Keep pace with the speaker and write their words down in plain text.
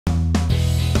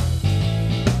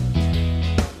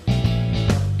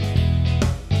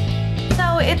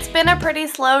It's been a pretty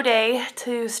slow day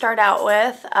to start out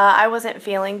with. I wasn't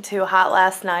feeling too hot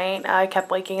last night. I kept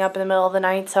waking up in the middle of the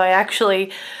night, so I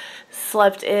actually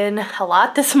slept in a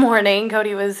lot this morning.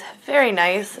 Cody was very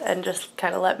nice and just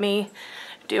kind of let me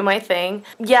do my thing.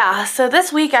 Yeah, so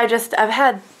this week I've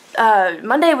had,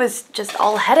 Monday was just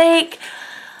all headache,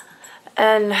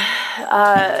 and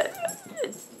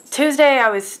yesterday I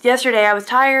was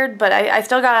tired, but I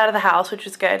still got out of the house, which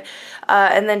was good.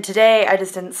 And then today I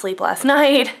just didn't sleep last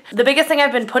night. The biggest thing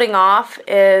I've been putting off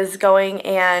is going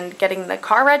and getting the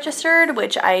car registered,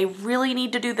 which I really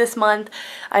need to do this month.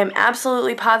 I'm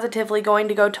absolutely positively going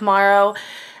to go tomorrow,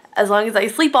 as long as I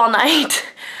sleep all night.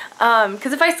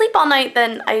 Because if I sleep all night,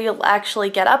 then I'll actually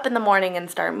get up in the morning and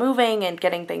start moving and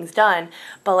getting things done.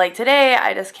 But like today,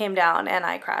 I just came down and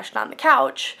I crashed on the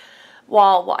couch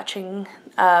while watching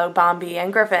Mandi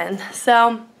and Griffin.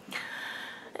 So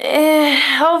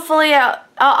hopefully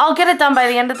I'll get it done by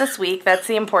the end of this week. That's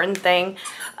the important thing.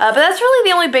 But that's really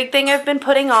the only big thing I've been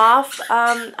putting off.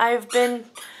 I've been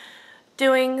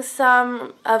doing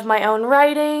some of my own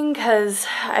writing because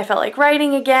I felt like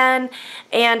writing again,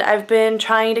 and I've been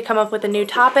trying to come up with a new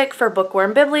topic for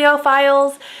Bookworm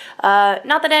Bibliophiles.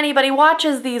 Not that anybody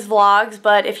watches these vlogs,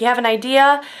 but if you have an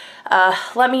idea,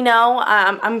 let me know.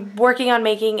 I'm working on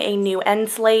making a new end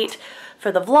slate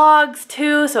for the vlogs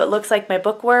too, so it looks like my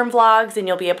bookworm vlogs, and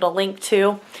you'll be able to link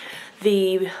to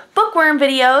the bookworm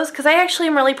videos because I actually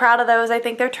am really proud of those. I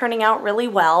think they're turning out really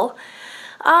well.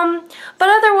 But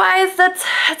otherwise, that's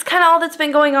kind of all that's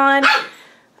been going on.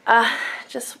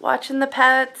 Just watching the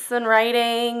pets and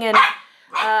writing, and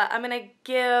I'm gonna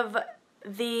give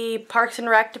the Parks and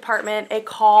Rec department a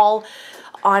call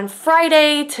on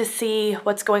Friday to see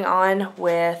what's going on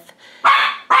with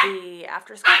the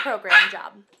after-school program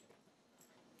job.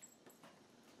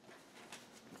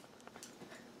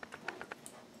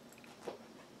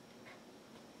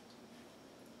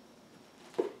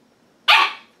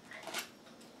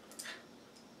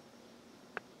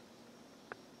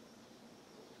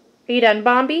 Are you done,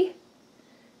 Mandi?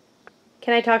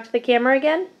 Can I talk to the camera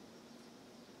again?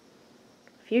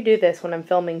 If you do this when I'm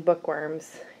filming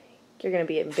bookworms, you're going to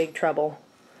be in big trouble.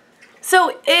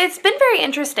 So it's been very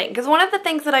interesting because one of the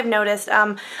things that I've noticed,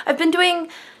 I've been doing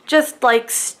just like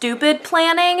stupid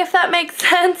planning, if that makes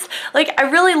sense. Like I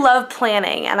really love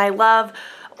planning, and I love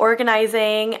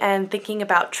organizing and thinking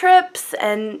about trips,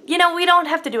 and you know, we don't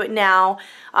have to do it now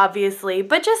obviously,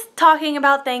 but just talking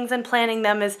about things and planning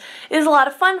them is a lot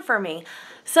of fun for me.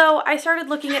 So I started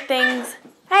looking at things.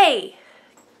 Hey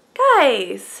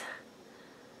guys,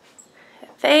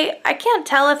 I can't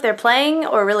tell if they're playing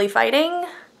or really fighting,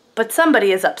 but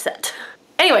somebody is upset.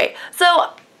 Anyway,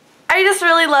 so I just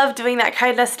really love doing that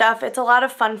kind of stuff. It's a lot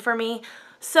of fun for me.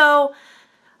 So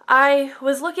I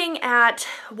was looking at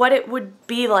what it would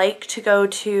be like to go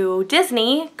to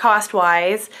Disney,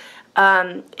 cost-wise,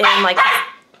 in like,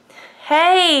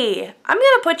 hey, I'm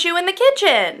gonna put you in the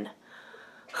kitchen.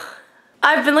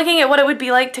 I've been looking at what it would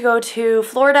be like to go to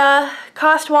Florida,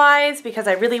 cost-wise, because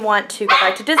I really want to go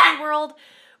back to Disney World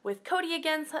with Cody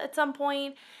again at some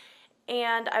point.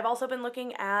 And I've also been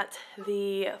looking at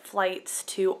the flights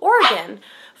to Oregon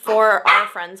for our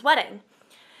friend's wedding.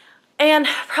 And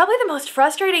probably the most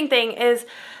frustrating thing is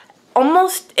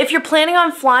almost, if you're planning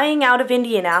on flying out of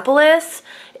Indianapolis,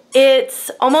 it's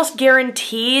almost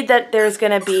guaranteed that there's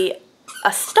going to be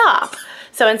a stop.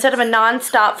 So instead of a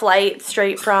non-stop flight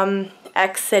straight from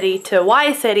X city to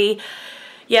Y city,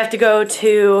 you have to go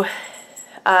to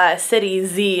city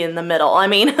Z in the middle. I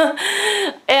mean,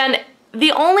 and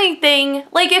the only thing,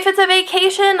 like if it's a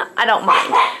vacation, I don't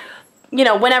mind. You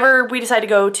know, whenever we decide to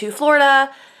go to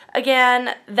Florida,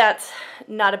 again, that's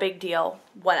not a big deal,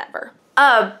 whatever.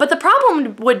 But the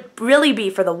problem would really be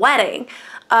for the wedding,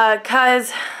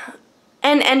 cause,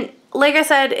 and like I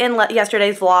said in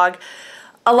yesterday's vlog,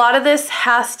 a lot of this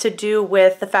has to do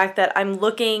with the fact that I'm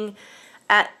looking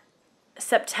at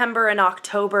September and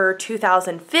October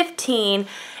 2015,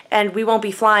 and we won't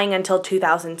be flying until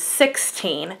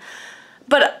 2016.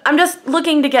 But I'm just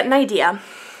looking to get an idea,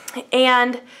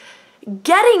 and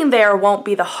getting there won't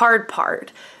be the hard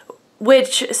part.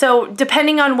 So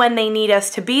depending on when they need us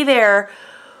to be there,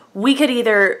 we could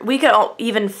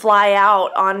even fly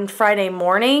out on Friday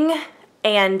morning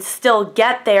and still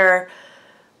get there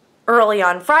early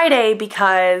on Friday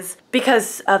because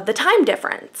of the time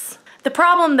difference. The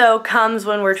problem though comes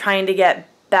when we're trying to get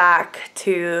back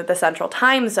to the central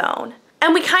time zone.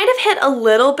 And we kind of hit a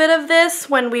little bit of this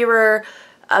when we were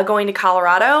going to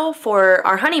Colorado for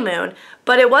our honeymoon,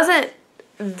 but it wasn't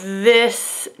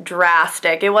this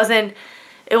drastic. It wasn't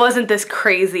this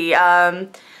crazy.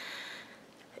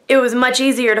 It it was much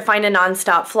easier to find a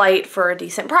nonstop flight for a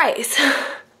decent price.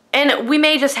 And we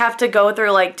may just have to go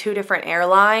through like 2 different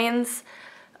airlines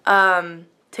to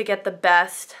get the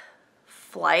best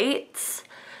flights,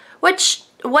 which,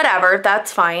 whatever,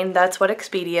 that's fine. That's what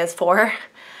Expedia is for.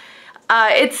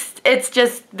 It's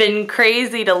just been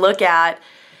crazy to look at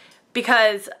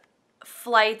because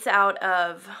flights out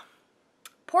of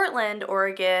Portland,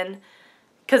 Oregon,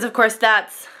 because of course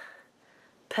that's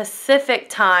Pacific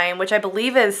time, which I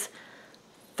believe is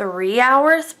 3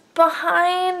 hours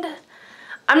behind.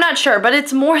 I'm not sure, but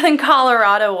it's more than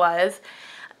Colorado was.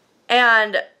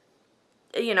 And,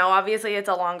 you know, obviously it's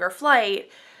a longer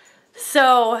flight.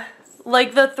 So,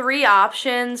 like, the 3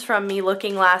 options from me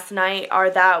looking last night are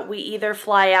that we either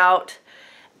fly out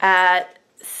at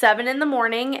 7 in the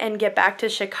morning and get back to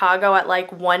Chicago at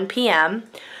like 1 p.m.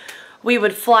 We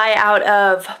would fly out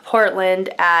of Portland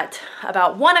at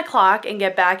about 1 o'clock and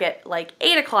get back at like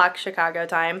 8 o'clock Chicago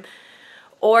time.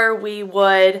 Or we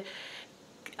would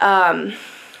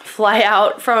fly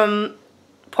out from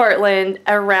Portland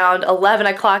around 11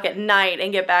 o'clock at night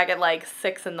and get back at like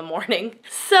 6 in the morning.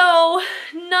 So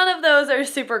none of those are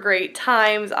super great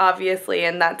times, obviously,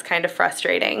 and that's kind of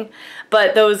frustrating.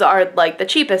 But those are like the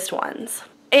cheapest ones.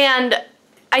 And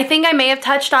I think I may have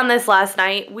touched on this last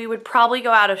night. We would probably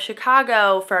go out of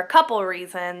Chicago for a couple of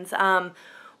reasons.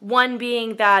 One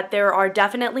being that there are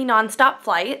definitely nonstop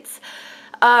flights.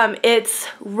 It's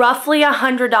roughly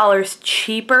 $100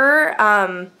 cheaper.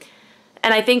 And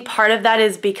I think part of that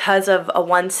is because of a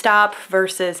one-stop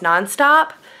versus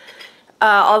nonstop.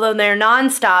 Although their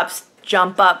nonstops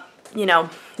jump up, you know,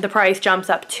 the price jumps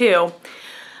up too.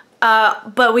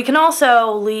 But we can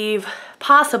also leave,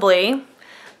 possibly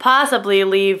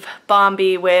leave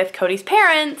Bombi with Cody's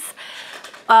parents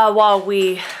while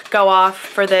we go off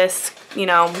for this, you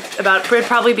know, it'd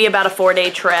probably be about a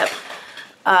 4-day trip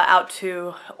out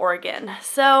to Oregon.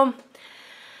 So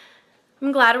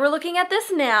I'm glad we're looking at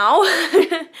this now.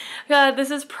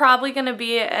 This is probably going to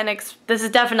be this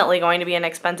is definitely going to be an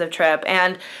expensive trip,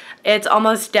 and it's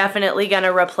almost definitely going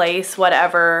to replace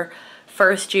whatever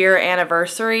first year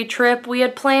anniversary trip we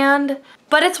had planned.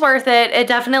 But it's worth it. It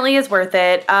definitely is worth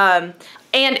it. And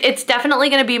it's definitely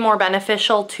going to be more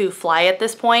beneficial to fly at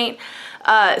this point.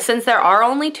 Since there are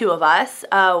only 2 of us,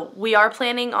 we are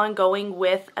planning on going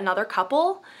with another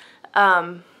couple.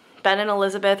 Ben and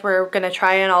Elizabeth, we're going to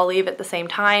try and all leave at the same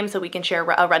time so we can share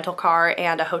a rental car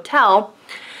and a hotel,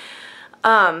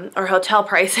 or hotel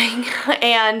pricing.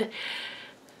 And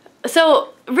so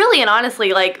really and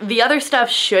honestly, like, the other stuff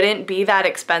shouldn't be that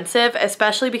expensive,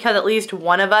 especially because at least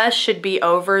one of us should be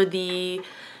over the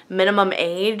minimum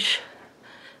age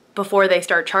before they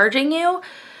start charging you.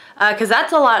 Because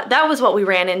that's a lot. That was what we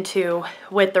ran into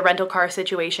with the rental car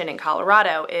situation in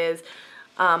Colorado is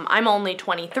I'm only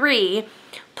 23,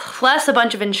 plus a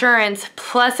bunch of insurance,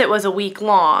 plus it was a week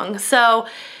long. So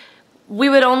we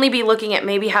would only be looking at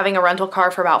maybe having a rental car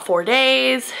for about 4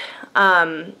 days.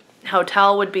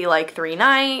 Hotel would be like 3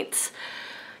 nights.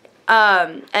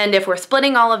 And if we're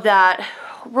splitting all of that,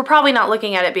 we're probably not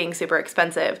looking at it being super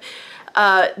expensive.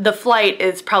 The flight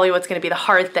is probably what's going to be the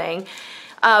hard thing.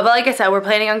 But like I said, we're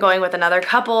planning on going with another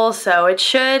couple, so it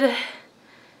should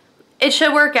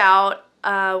work out.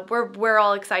 We're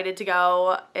all excited to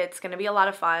go. It's going to be a lot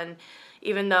of fun,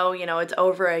 even though, you know, it's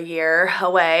over a year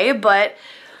away, but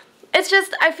it's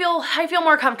just, I feel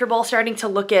more comfortable starting to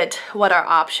look at what our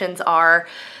options are.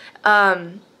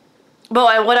 But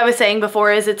what I was saying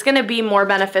before is it's going to be more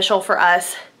beneficial for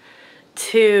us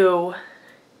to,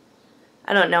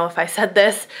 I don't know if I said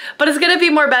this, but it's going to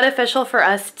be more beneficial for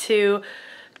us to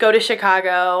go to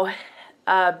Chicago,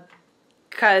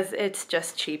 because it's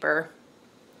just cheaper.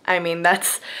 I mean,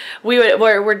 we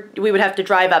would have to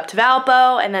drive up to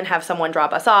Valpo and then have someone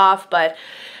drop us off, but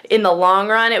in the long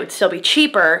run, it would still be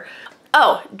cheaper.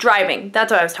 Oh, driving,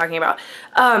 that's what I was talking about.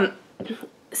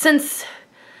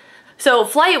 So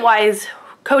flight-wise,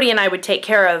 Cody and I would take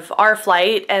care of our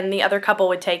flight, and the other couple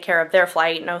would take care of their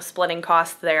flight, no splitting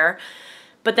costs there.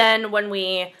 But then when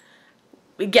we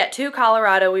get to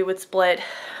Colorado, we would split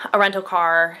a rental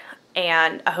car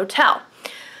and a hotel.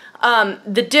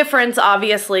 The difference,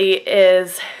 obviously,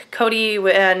 is Cody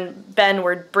and Ben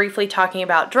were briefly talking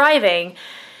about driving,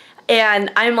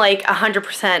 and I'm like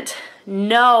 100%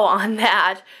 no on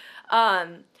that,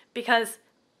 because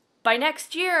by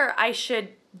next year, I should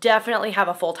definitely have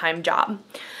a full-time job,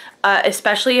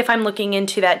 especially if I'm looking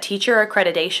into that teacher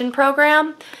accreditation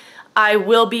program. I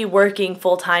will be working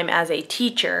full-time as a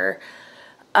teacher,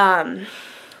 and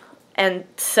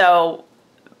so,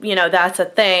 you know, that's a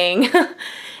thing.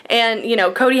 And, you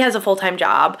know, Cody has a full-time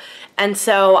job, and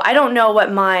so I don't know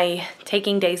what my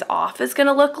taking days off is going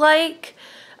to look like,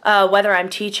 whether I'm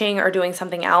teaching or doing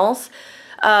something else.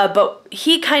 But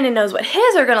he kind of knows what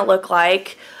his are going to look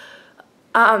like,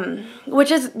 which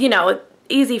is, you know,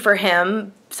 easy for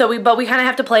him. But we kind of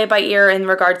have to play it by ear in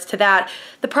regards to that.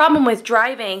 The problem with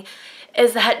driving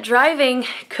is that driving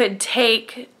could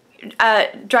take,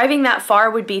 driving that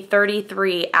far would be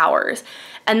 33 hours.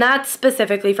 And that's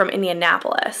specifically from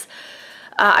Indianapolis.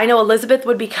 I know Elizabeth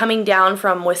would be coming down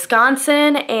from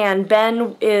Wisconsin, and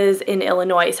Ben is in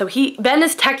Illinois. So Ben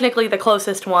is technically the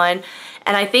closest one,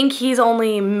 and I think he's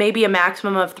only maybe a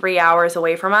maximum of 3 hours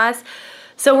away from us.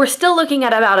 So we're still looking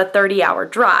at about a 30-hour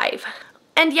drive.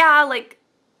 And yeah, like,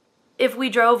 if we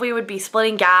drove, we would be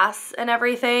splitting gas and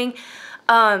everything.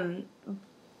 And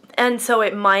so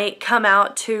it might come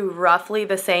out to roughly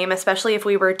the same, especially if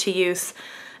we were to use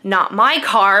not my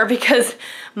car, because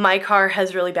my car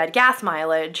has really bad gas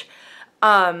mileage,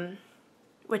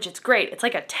 which is great. It's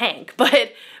like a tank, but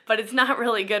it's not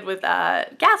really good with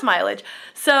gas mileage.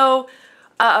 So,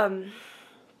 but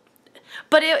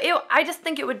I just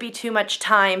think it would be too much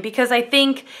time, because I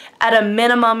think at a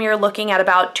minimum you're looking at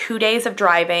about 2 days of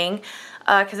driving,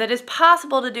 because it is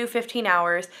possible to do 15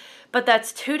 hours, but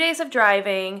that's 2 days of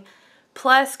driving,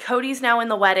 plus Cody's now in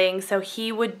the wedding, so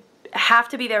he would have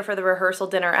to be there for the rehearsal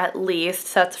dinner at least.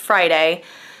 So that's Friday.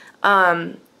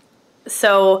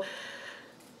 So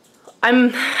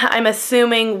I'm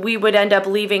assuming we would end up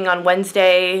leaving on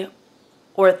Wednesday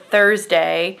or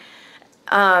Thursday,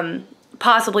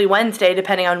 possibly Wednesday,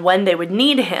 depending on when they would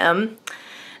need him.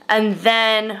 And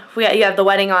then you have the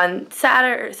wedding on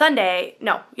Sunday.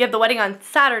 No, you have the wedding on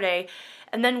Saturday,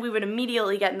 and then we would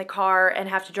immediately get in the car and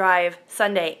have to drive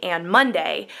Sunday and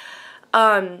Monday.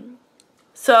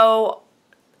 So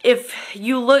if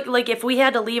you look, like, if we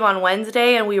had to leave on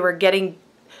Wednesday and we were driving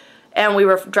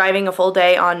a full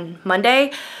day on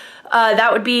Monday,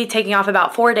 that would be taking off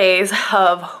about 4 days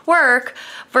of work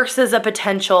versus a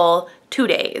potential 2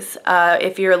 days.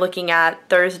 If you're looking at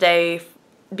Thursday,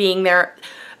 being there,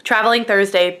 traveling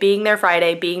Thursday, being there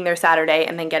Friday, being there Saturday,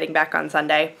 and then getting back on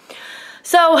Sunday.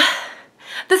 So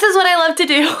this is what I love to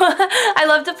do. I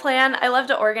love to plan. I love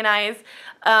to organize.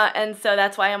 And so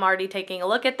that's why I'm already taking a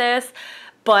look at this.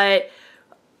 But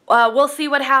we'll see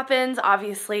what happens.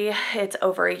 Obviously, it's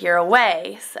over a year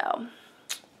away. So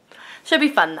should be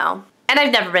fun, though. And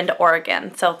I've never been to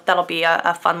Oregon, so that'll be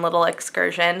a fun little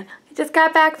excursion. I just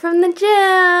got back from the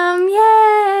gym.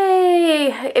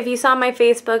 Yay! If you saw my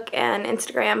Facebook and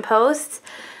Instagram posts,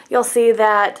 you'll see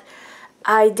that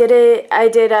I did a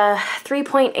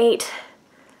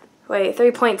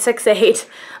 3.68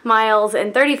 miles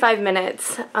in 35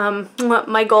 minutes.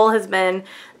 My goal has been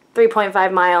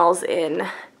 3.5 miles in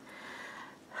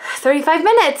 35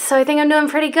 minutes, so I think I'm doing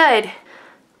pretty good.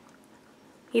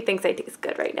 He thinks I taste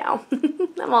good right now.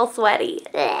 I'm all sweaty.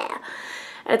 And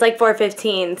it's like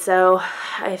 4:15, so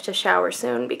I have to shower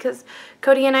soon because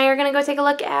Cody and I are going to go take a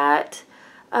look at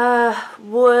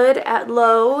wood at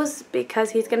Lowe's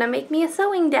because he's going to make me a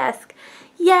sewing desk.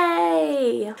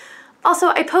 Yay! Also,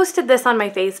 I posted this on my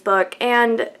Facebook,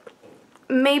 and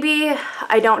maybe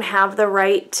I don't have the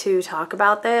right to talk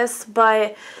about this,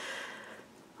 but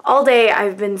all day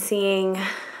I've been seeing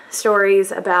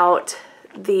stories about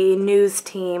the news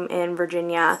team in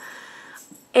Virginia,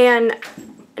 and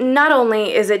not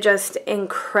only is it just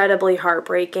incredibly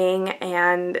heartbreaking,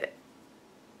 and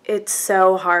it's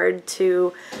so hard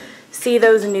to see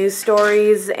those news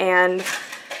stories, and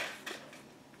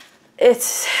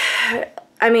it's,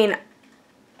 I mean,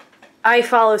 I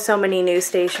follow so many news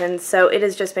stations, so it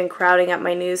has just been crowding up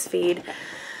my news feed.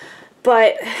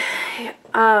 But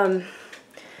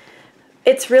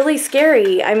it's really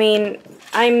scary. I mean,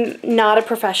 I'm not a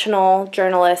professional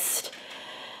journalist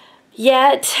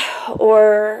yet,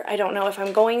 or I don't know if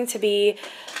I'm going to be,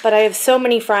 but I have so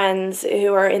many friends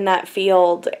who are in that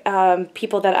field,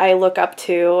 people that I look up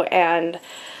to and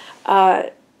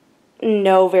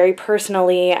know very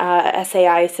personally,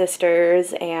 SAI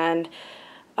sisters and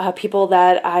people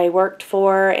that I worked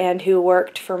for and who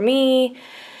worked for me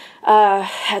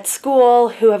at school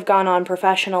who have gone on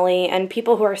professionally, and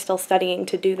people who are still studying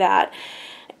to do that.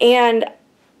 And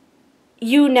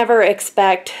you never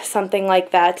expect something like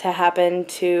that to happen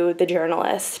to the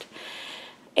journalist.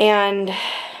 And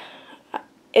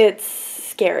it's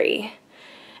scary.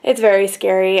 It's very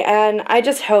scary. And I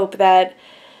just hope that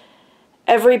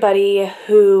everybody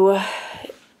who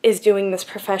is doing this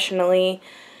professionally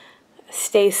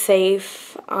stays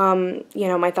safe. You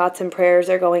know, my thoughts and prayers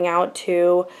are going out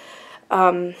to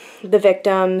the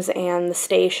victims and the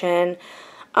station.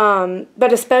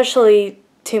 But especially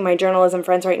to my journalism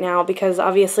friends right now, because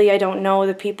obviously I don't know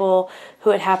the people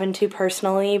who it happened to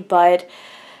personally, but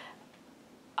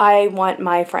I want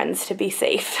my friends to be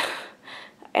safe.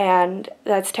 And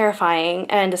that's terrifying,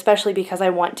 and especially because I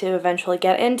want to eventually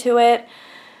get into it.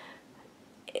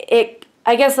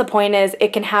 I guess the point is,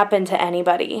 it can happen to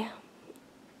anybody,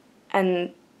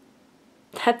 and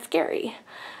that's scary.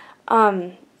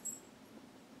 But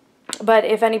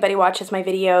if anybody watches my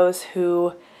videos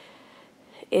who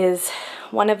is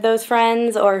one of those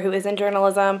friends or who is in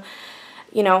journalism,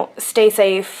 you know, stay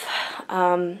safe.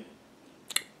 Praying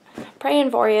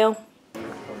for you.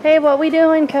 Hey, what we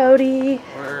doing, Cody?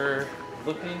 We're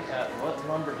looking at what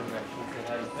lumber dimensions they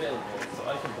have available so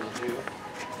I can build you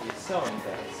a sewing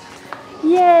desk.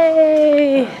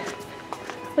 Yay!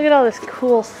 Look at all this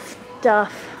cool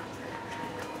stuff.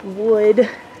 Wood.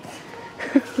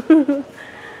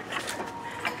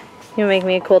 You make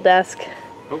me a cool desk.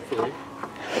 Hopefully.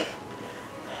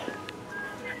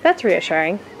 That's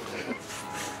reassuring.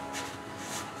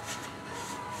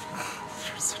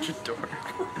 You're such a dork.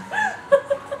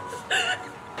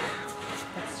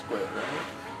 That's square, right?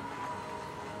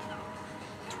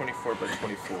 24 by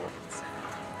 24.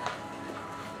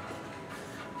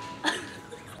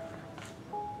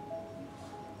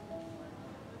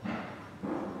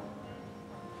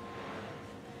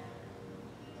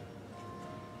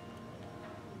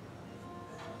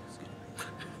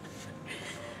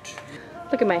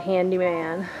 Look at my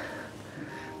handyman.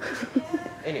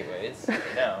 Anyways,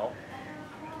 now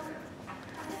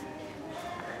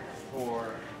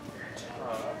for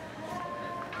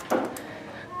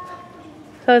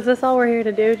So is this all we're here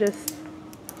to do? Just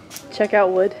check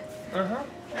out wood? Uh-huh.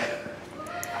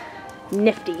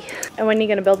 Nifty. And when are you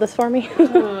gonna build this for me?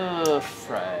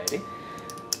 Friday.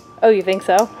 Oh, you think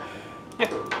so?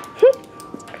 Yeah.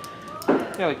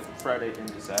 Yeah, like Friday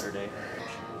into Saturday.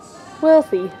 We'll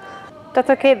see. That's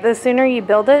okay. The sooner you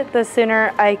build it, the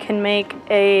sooner I can make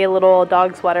a little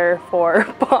dog sweater for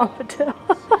Paw Patrol.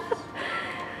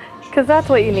 Because that's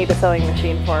what you need a sewing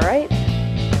machine for, right?